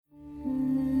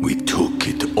We took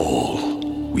it all.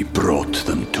 We brought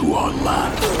them to our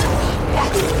land.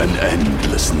 An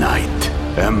endless night,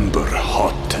 ember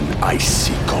hot and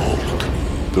icy cold.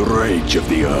 The rage of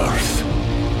the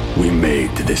earth. We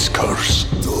made this curse.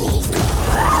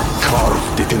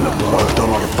 Carved it in the blood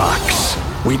on our backs.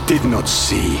 We did not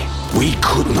see. We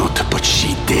could not, but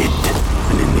she did.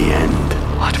 And in the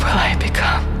end... What will I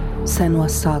become?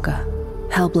 Senua's Saga.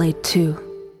 Hellblade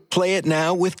 2. Play it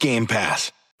now with Game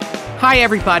Pass. Hi,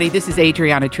 everybody. This is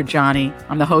Adriana Trajani.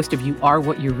 I'm the host of You Are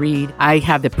What You Read. I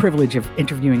have the privilege of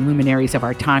interviewing luminaries of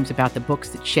our times about the books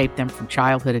that shaped them from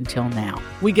childhood until now.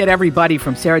 We get everybody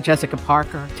from Sarah Jessica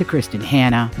Parker to Kristen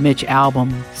Hanna, Mitch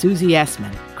Albom, Susie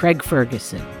Essman, Craig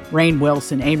Ferguson, Rainn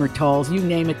Wilson, Amor Tolls, you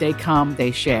name it, they come,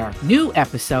 they share. New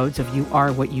episodes of You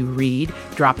Are What You Read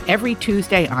drop every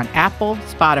Tuesday on Apple,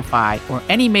 Spotify, or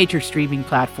any major streaming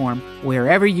platform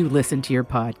wherever you listen to your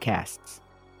podcasts.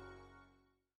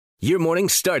 Your morning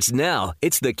starts now.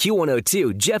 It's the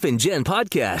Q102 Jeff and Jen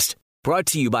podcast. Brought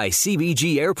to you by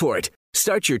CBG Airport.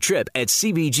 Start your trip at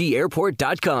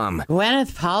CBGAirport.com.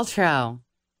 Gwyneth Paltrow.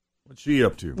 What's she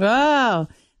up to? Oh,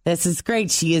 this is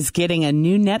great. She is getting a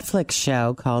new Netflix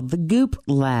show called The Goop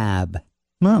Lab.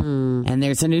 Oh. And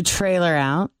there's a new trailer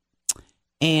out.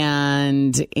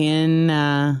 And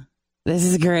this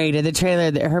is great. In the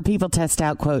trailer, her people test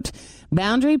out, quote,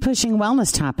 boundary-pushing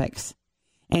wellness topics,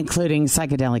 including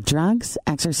psychedelic drugs,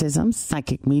 exorcisms,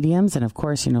 psychic mediums, and, of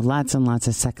course, lots and lots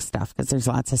of sex stuff, because there's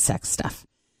lots of sex stuff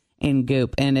in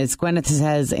Goop. And as Gwyneth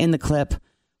says in the clip,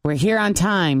 we're here on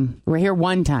time. We're here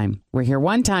one time. We're here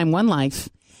one time, one life.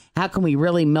 How can we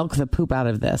really milk the poop out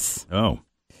of this? Oh.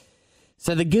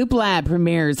 So the Goop Lab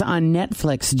premieres on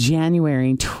Netflix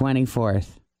January 24th.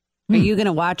 Are you going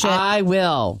to watch it? I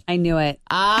will. I knew it.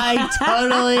 I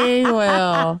totally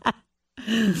will.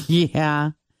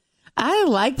 Yeah. I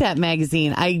like that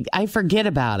magazine. I forget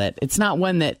about it. It's not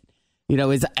one that,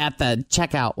 is at the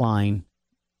checkout line.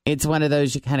 It's one of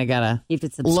those you kind of got to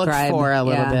look for a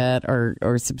little bit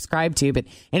or subscribe to. But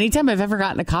anytime I've ever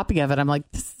gotten a copy of it, I'm like,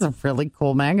 this is a really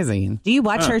cool magazine. Do you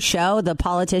watch her show, The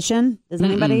Politician? Does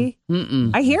anybody?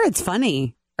 Mm-mm. I hear it's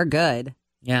funny or good.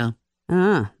 Yeah.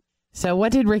 So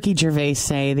what did Ricky Gervais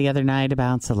say the other night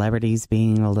about celebrities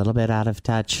being a little bit out of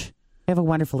touch? I have a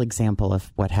wonderful example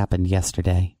of what happened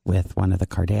yesterday with one of the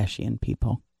Kardashian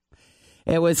people.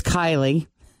 It was Kylie.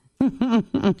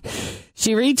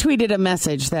 She retweeted a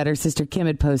message that her sister Kim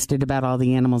had posted about all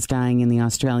the animals dying in the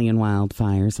Australian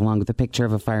wildfires, along with a picture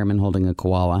of a fireman holding a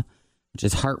koala, which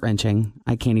is heart-wrenching.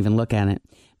 I can't even look at it.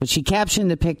 But she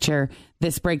captioned the picture,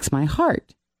 "This breaks my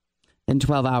heart." Then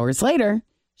 12 hours later,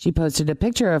 she posted a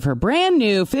picture of her brand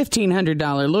new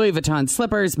 $1,500 Louis Vuitton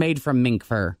slippers made from mink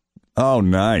fur. Oh,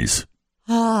 nice.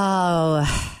 Oh,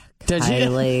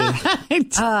 Kylie.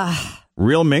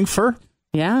 Real mink fur?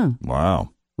 Yeah. Wow.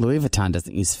 Louis Vuitton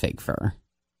doesn't use fake fur.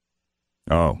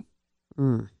 Oh.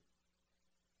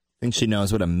 Think she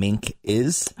knows what a mink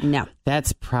is? No.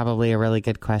 That's probably a really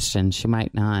good question. She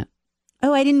might not.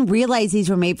 Oh, I didn't realize these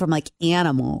were made from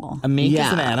animal. A mink is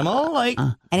an animal?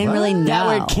 I didn't really know.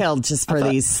 That were killed just for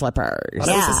these slippers. What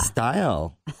is a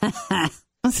style?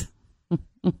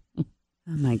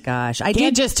 Oh my gosh! I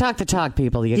can't just talk the talk,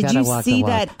 people. You got to walk the walk. Did you see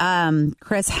that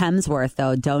Chris Hemsworth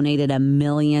though donated $1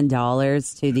 million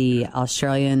to the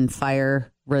Australian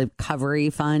Fire Recovery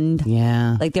Fund?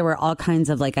 Yeah, there were all kinds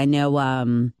of I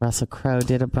know Russell Crowe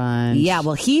did a bunch. Yeah,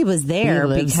 well, he was there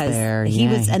because he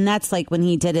was, and that's when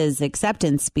he did his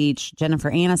acceptance speech.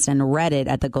 Jennifer Aniston read it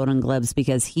at the Golden Globes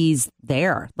because he's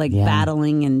there,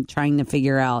 battling and trying to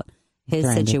figure out his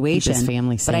situation. His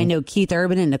family safe. But I know Keith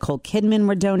Urban and Nicole Kidman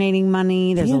were donating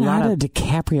money. There's Leonardo a lot of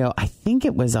DiCaprio. I think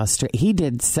it was Australia. He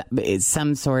did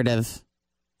some sort of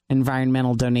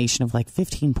environmental donation of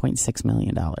 $15.6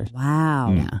 million.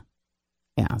 Wow.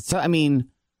 Yeah. So I mean,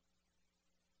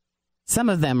 some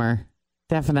of them are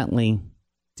definitely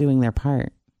doing their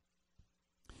part.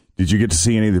 Did you get to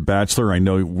see any of The Bachelor? I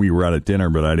know we were out at dinner,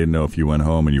 but I didn't know if you went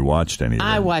home and you watched any of it.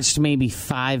 I watched maybe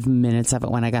 5 minutes of it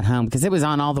when I got home because it was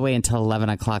on all the way until 11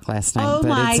 o'clock last night. Oh,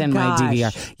 but it's in gosh. my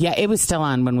DVR. Yeah, it was still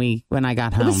on when I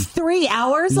got home. It was 3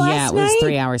 hours last night? Yeah, it was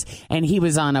 3 hours. And he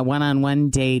was on a one-on-one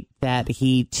date that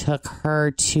he took her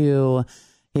to.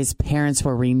 His parents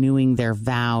were renewing their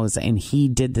vows, and he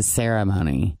did the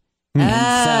ceremony. And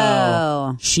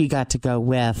so she got to go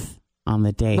with on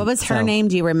the date. What was her name?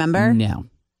 Do you remember? No.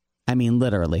 I mean,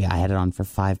 literally, I had it on for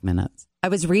 5 minutes. I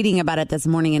was reading about it this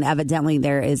morning, and evidently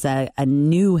there is a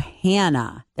new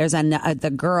Hannah. There's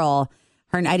the girl.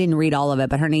 I didn't read all of it,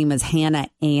 but her name is Hannah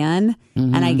Ann,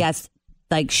 and I guess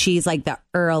she's the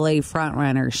early front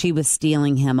runner. She was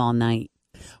stealing him all night.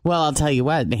 Well, I'll tell you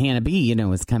what, Hannah B,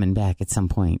 was coming back at some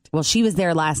point. Well, she was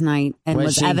there last night and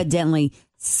was she? evidently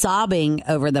sobbing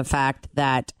over the fact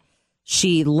that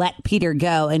she let Peter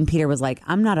go. And Peter was like,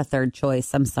 I'm not a third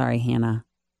choice. I'm sorry, Hannah.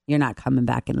 You're not coming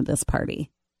back into this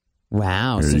party.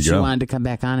 Wow. There So you she go. wanted to come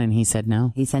back on and he said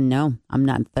no. He said, no, I'm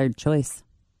not third choice.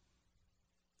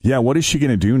 Yeah, what is she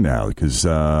going to do now? Because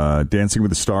Dancing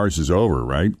with the Stars is over,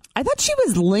 right? I thought she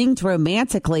was linked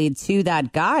romantically to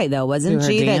that guy, though, wasn't To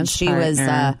her she? That dance she was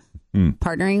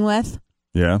partnering with?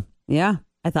 Yeah. Yeah,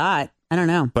 I thought. I don't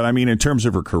know. But I mean, in terms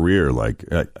of her career, like,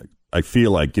 I feel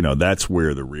like, that's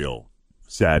where the real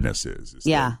sadness is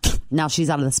Yeah. Now she's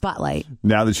out of the spotlight.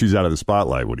 Now that she's out of the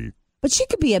spotlight, what do you... But she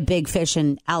could be a big fish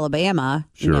in Alabama.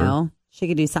 Sure. You know, she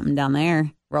could do something down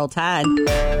there. Roll Tide.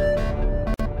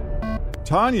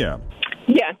 Tanya,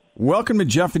 Yeah, welcome to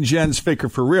Jeff and Jen's Faker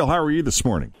for Real. How are you this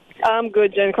morning? I'm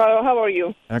good, Giancarlo. How are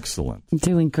you? Excellent.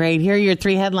 Doing great. Here are your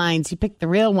 3 headlines. You picked the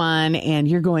real one and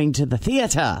you're going to the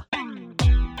theater.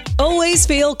 Always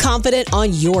feel confident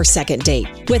on your second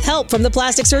date. With help from the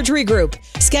Plastic Surgery Group.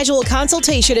 Schedule a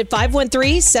consultation at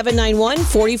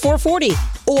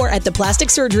 513-791-4440 or at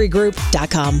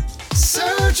theplasticsurgerygroup.com.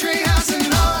 Surgery has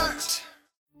an art.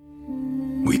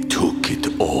 We took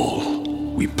it all.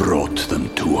 We brought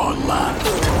them to our land.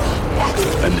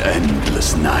 An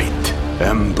endless night,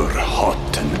 ember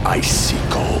hot and icy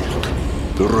cold.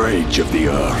 The rage of the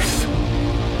earth.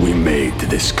 We made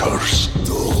this curse.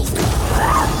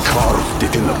 Carved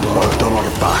it in the blood on our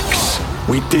backs.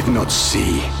 We did not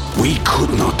see. We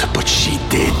could not, but she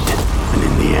did. And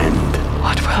in the end,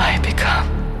 What will I become?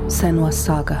 Senua's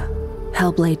Saga.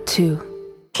 Hellblade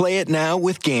 2. Play it now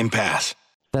with Game Pass.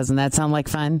 Doesn't that sound like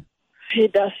fun?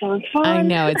 It does sound fun. I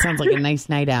know. It sounds like a nice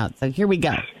night out. So here we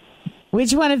go.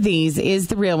 Which one of these is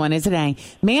the real one? Is it A,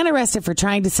 man arrested for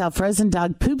trying to sell frozen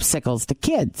dog poopsicles to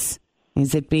kids?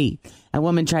 Is it B, a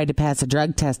woman tried to pass a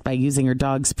drug test by using her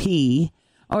dog's pee?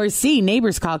 Or C,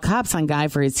 neighbors call cops on guy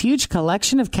for his huge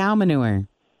collection of cow manure?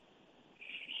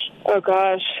 Oh,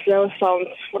 gosh. That sounds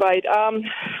right.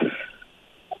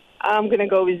 I'm going to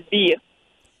go with B.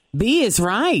 B is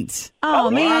right.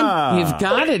 Oh, man. Wow. You've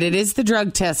got it. It is the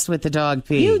drug test with the dog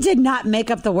pee. You did not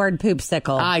make up the word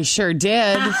poopsicle. I sure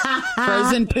did.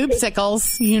 Frozen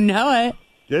poopsicles. You know it.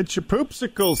 Get your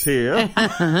poopsicles here.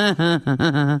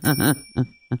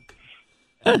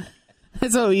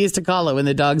 That's what we used to call it when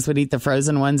the dogs would eat the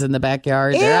frozen ones in the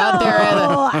backyard. They're out there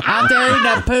eating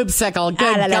a poopsicle.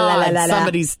 Good God.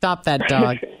 Somebody stop that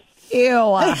dog. Ew.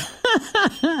 All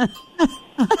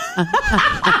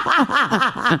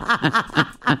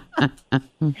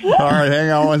right, hang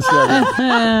on one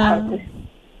second.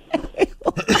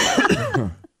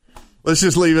 Let's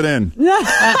just leave it in.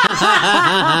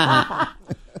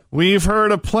 We've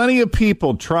heard of plenty of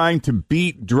people trying to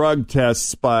beat drug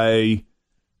tests by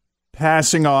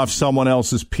passing off someone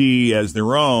else's pee as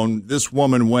their own. This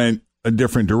woman went a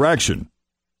different direction.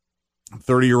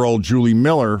 30-year-old Julie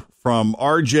Miller from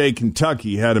RJ,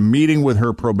 Kentucky, had a meeting with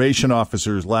her probation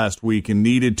officers last week and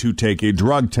needed to take a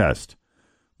drug test.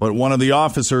 But one of the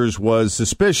officers was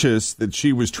suspicious that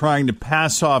she was trying to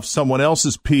pass off someone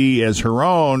else's pee as her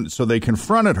own, so they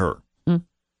confronted her.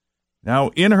 Now,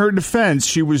 in her defense,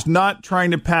 she was not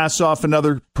trying to pass off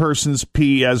another person's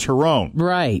pee as her own.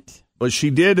 Right. But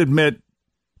she did admit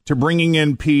to bringing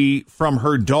in pee from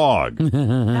her dog. Oh,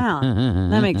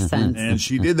 that makes sense. And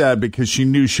she did that because she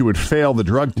knew she would fail the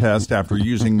drug test after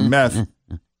using meth.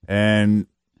 And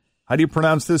how do you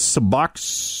pronounce this?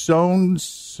 Suboxone?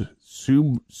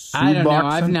 I don't know.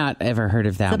 I've not ever heard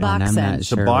of that one. I'm not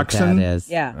sure what that is.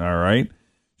 Yeah. All right.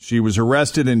 She was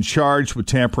arrested and charged with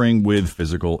tampering with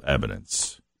physical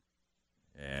evidence.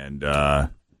 And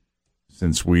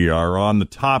since we are on the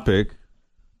topic,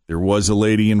 there was a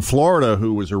lady in Florida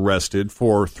who was arrested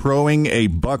for throwing a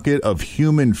bucket of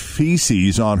human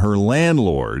feces on her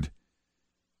landlord.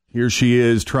 Here she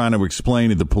is trying to explain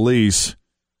to the police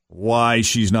why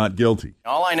she's not guilty.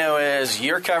 All I know is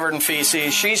you're covered in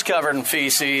feces, she's covered in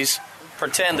feces.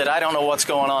 Pretend that I don't know what's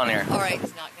going on here. All right.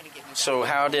 It's not going to get me. So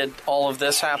how did all of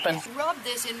this happen? Rub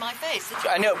this in my face.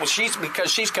 I know, well,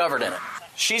 because she's covered in it.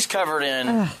 She's covered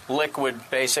in liquid,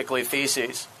 basically,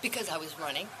 feces. Because I was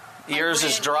running. Yours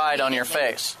is dried on your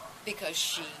face. Because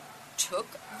she took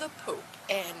the poop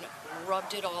and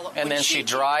rubbed it all up. And then she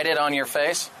dried it on your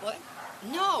face? What?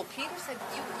 No, Peter said,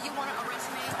 you want to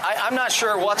arrest me? I'm not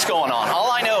sure what's going on. All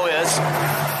I know is,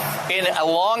 in a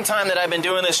long time that I've been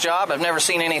doing this job, I've never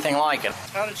seen anything like it.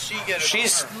 How did she get it?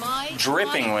 She's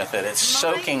dripping with it. It's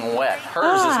soaking wet.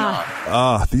 Hers is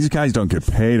not. These guys don't get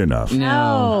paid enough.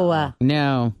 No.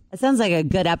 It sounds like a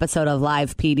good episode of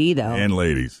Live PD, though. And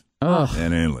ladies. Ugh.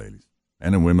 And ladies.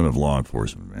 Men and women of law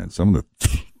enforcement, man. Some of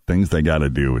the things they got to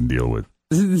do and deal with.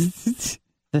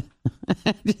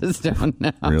 I just don't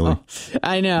know. Really?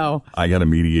 I know. I got to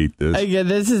mediate this.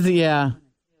 This is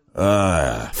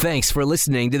Thanks for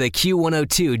listening to the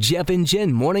Q102 Jeff and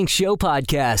Jen Morning Show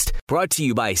podcast, brought to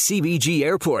you by CBG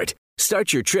Airport.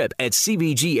 Start your trip at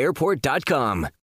CBGAirport.com.